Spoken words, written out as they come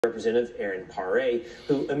Representative Erin Pare,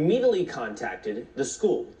 who immediately contacted the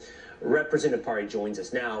school. Representative Pare joins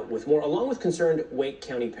us now with more, along with concerned Wake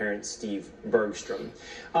County parent Steve Bergstrom.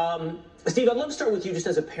 Steve, I'd love to start with you just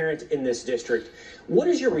as a parent in this district. What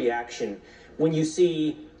is your reaction when you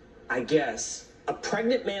see, I guess, a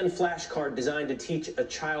pregnant man flashcard designed to teach a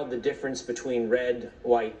child the difference between red,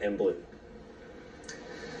 white, and blue?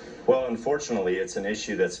 Well, unfortunately, it's an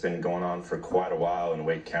issue that's been going on for quite a while in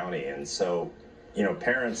Wake County. And so, you know,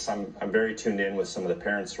 parents, I'm very tuned in with some of the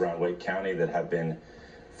parents around Wake County that have been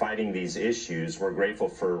fighting these issues. We're grateful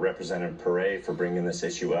for Representative Pare for bringing this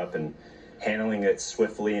issue up and handling it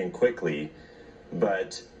swiftly and quickly.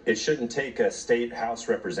 But it shouldn't take a state house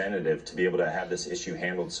representative to be able to have this issue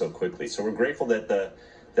handled so quickly. So we're grateful that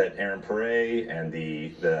that Erin Pare and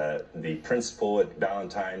the principal at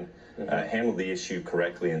Valentine handled the issue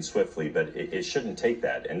correctly and swiftly, but it shouldn't take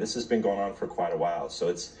that. And this has been going on for quite a while. So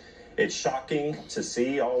it's shocking to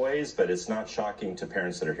see always, but it's not shocking to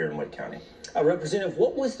parents that are here in Wake County. Representative,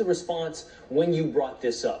 what was the response when you brought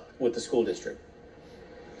this up with the school district?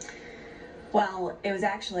 Well, it was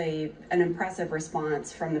actually an impressive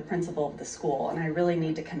response from the principal of the school, and I really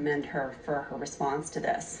need to commend her for her response to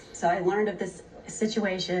this. So I learned of this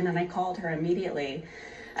situation, and I called her immediately,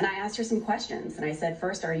 and I asked her some questions. And I said,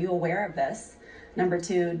 first, are you aware of this? Number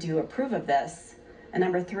two, do you approve of this? And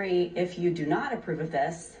number three, if you do not approve of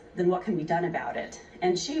this, then what can be done about it?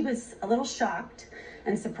 And she was a little shocked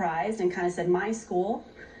and surprised and kind of said, my school,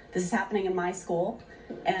 this is happening in my school.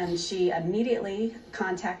 And she immediately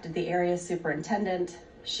contacted the area superintendent.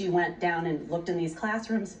 She went down and looked in these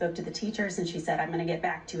classrooms, spoke to the teachers, and she said, I'm going to get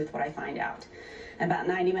back to you with what I find out. And about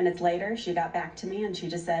 90 minutes later, she got back to me and she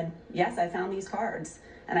just said, yes, I found these cards.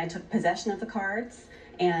 And I took possession of the cards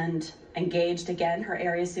and engaged again her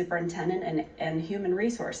area superintendent and human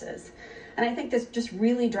resources. And I think this just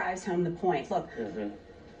really drives home the point. Look,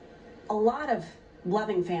 a lot of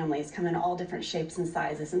loving families come in all different shapes and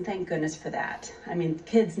sizes, and thank goodness for that. I mean,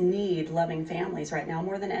 kids need loving families right now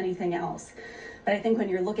more than anything else. But I think when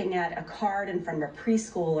you're looking at a card in front of a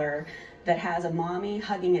preschooler that has a mommy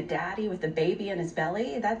hugging a daddy with a baby in his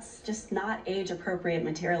belly, that's just not age-appropriate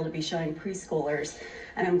material to be showing preschoolers.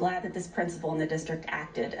 And I'm glad that this principal in the district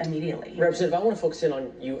acted immediately. Representative, I want to focus in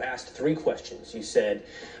on, you asked three questions. You said,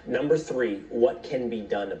 number three, what can be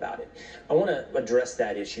done about it? I want to address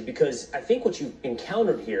that issue because I think what you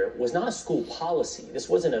encountered here was not a school policy. This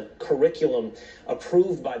wasn't a curriculum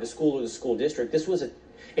approved by the school or the school district. This was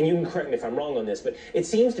and you can correct me if I'm wrong on this, but it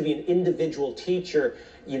seems to be an individual teacher,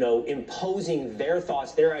 you know, imposing their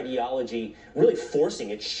thoughts, their ideology, really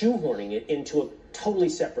forcing it, shoehorning it into a totally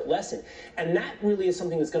separate lesson. And that really is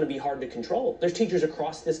something that's going to be hard to control. There's teachers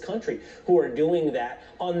across this country who are doing that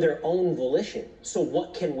on their own volition. So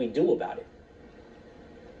what can we do about it?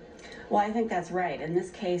 Well, I think that's right. In this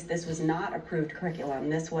case, this was not approved curriculum.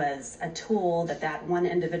 This was a tool that one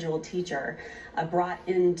individual teacher brought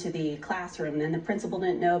into the classroom, and the principal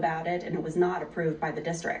didn't know about it, and it was not approved by the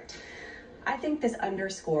district. I think this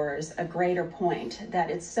underscores a greater point that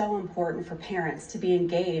it's so important for parents to be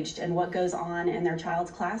engaged in what goes on in their child's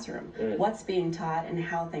classroom, what's being taught and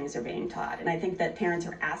how things are being taught. And I think that parents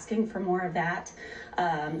are asking for more of that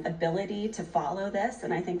ability to follow this,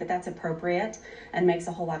 and I think that that's appropriate and makes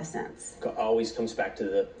a whole lot of sense. Always comes back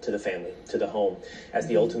to the family, to the home, as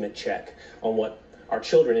the ultimate check on what our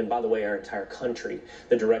children, and by the way, our entire country,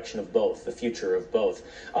 the direction of both, the future of both.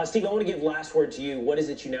 Steve, I want to give last word to you. What is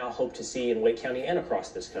it you now hope to see in Wake County and across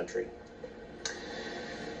this country?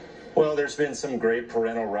 Well, there's been some great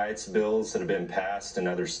parental rights bills that have been passed in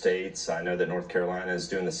other states. I know that North Carolina is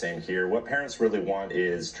doing the same here. What parents really want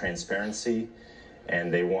is transparency,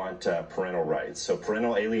 and they want parental rights. So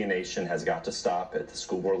parental alienation has got to stop at the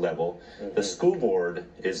school board level. The school board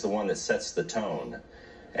is the one that sets the tone.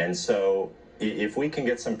 And so if we can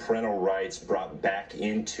get some parental rights brought back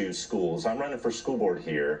into schools, I'm running for school board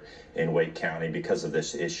here in Wake County because of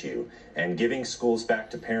this issue, and giving schools back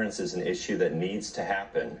to parents is an issue that needs to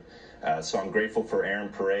happen. So I'm grateful for Erin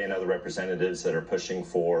Pare and other representatives that are pushing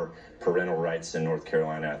for parental rights in North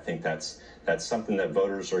Carolina. I think that's something that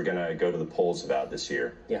voters are going to go to the polls about this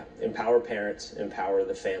year. Yeah, empower parents, empower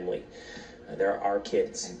the family. They're our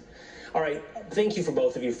kids. All right, thank you for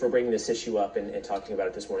both of you for bringing this issue up and talking about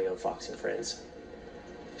it this morning on Fox and Friends.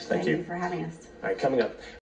 Thank you for having us. All right, coming up.